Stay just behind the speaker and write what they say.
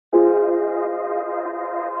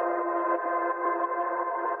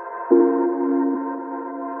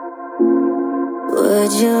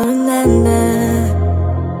Would you remember?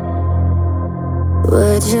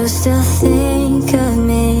 Would you still think of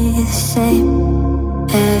me the same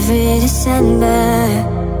every December?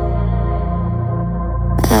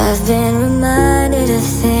 I've been reminded of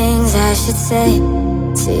things I should say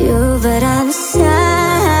to you, but I'm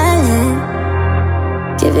silent.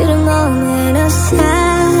 Give it a moment of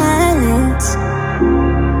silence.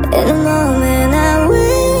 In a moment I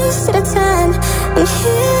wasted a time. I'm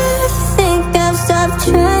here to think I've stopped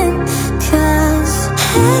trying, 'cause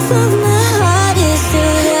half of my heart is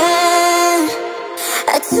still there.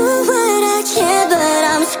 I do what I can, but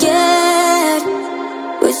I'm scared.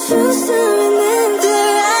 Would you still remember?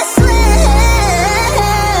 I swear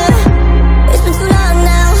it's been too long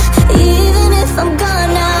now. Even if I'm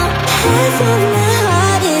gone now, half of my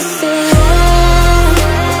heart is still there.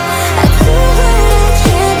 I do what I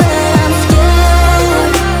can, but I'm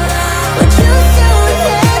scared. Would you still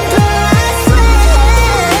remember? I swear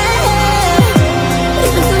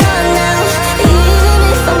it's been too long now. Even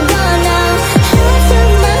if I'm gone now, half of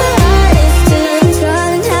my heart is still there.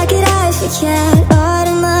 Darling, how could I forget all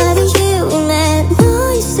the mother you meant? No,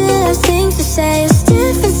 you still have things to say. It's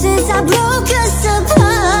different since I broke us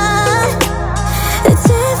apart. The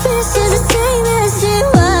difference is the same as it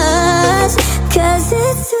was, 'cause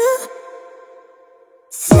it's too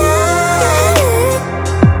silent,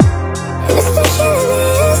 and it's been killing me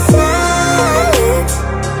in silence.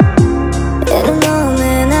 In a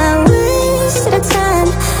moment I wasted a time.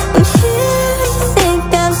 I'm here to think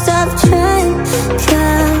I've stopped trying,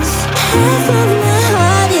 'cause half of my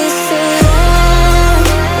heart is still there.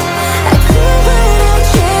 I do what I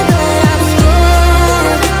can, but I'm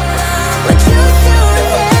scared. Would you still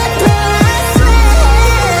remember? I swear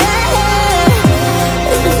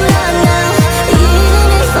it's been too long now. Even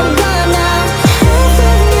if I'm gone now, half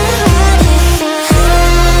of my heart is still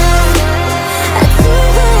there. I do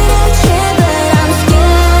what I can, but I'm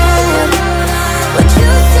scared. Would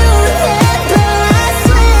you still remember? I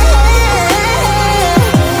swear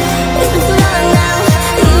it's been too long now.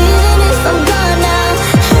 Even if I'm gone now,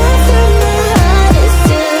 half of my heart is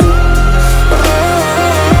still